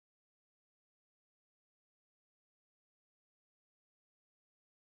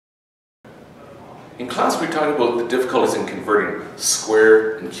In class we talked about the difficulties in converting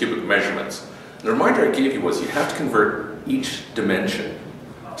square and cubic measurements. And the reminder I gave you was you have to convert each dimension.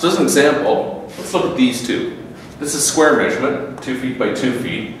 So as an example, let's look at these two. This is square measurement, 2 feet by 2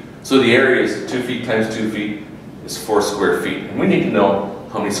 feet. So the area is 2 feet times 2 feet is 4 square feet. And we need to know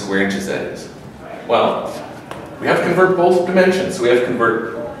how many square inches that is. Well, we have to convert both dimensions. So we have to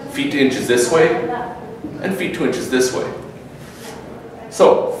convert feet to inches this way and feet to inches this way.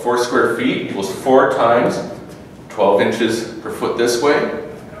 So 4 square feet equals 4 times 12 inches per foot this way,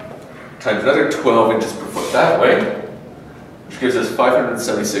 times another 12 inches per foot that way, which gives us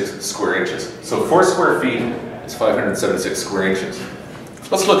 576 square inches. So 4 square feet is 576 square inches.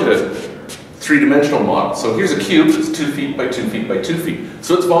 Let's look at a three-dimensional model. So here's a cube that's 2 feet by 2 feet by 2 feet.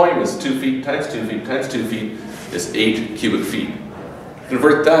 So its volume is 2 feet times 2 feet times 2 feet is 8 cubic feet.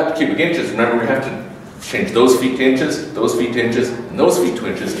 Convert that to cubic inches. Remember, we have to change those feet to inches, those feet to inches, and those feet to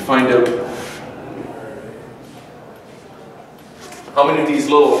inches to find out how many of these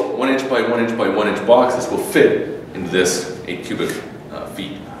little 1 inch by 1 inch by 1 inch boxes will fit into this 8 cubic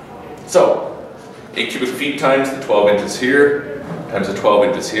feet. So 8 cubic feet times the 12 inches here, times the 12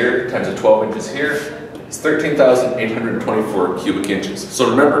 inches here, times the 12 inches here, is 13,824 cubic inches. So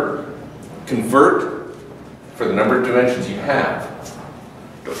remember, convert for the number of dimensions you have.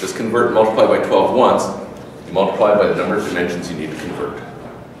 Don't just convert and multiply by 12 once, you multiply by the number of dimensions you need to convert.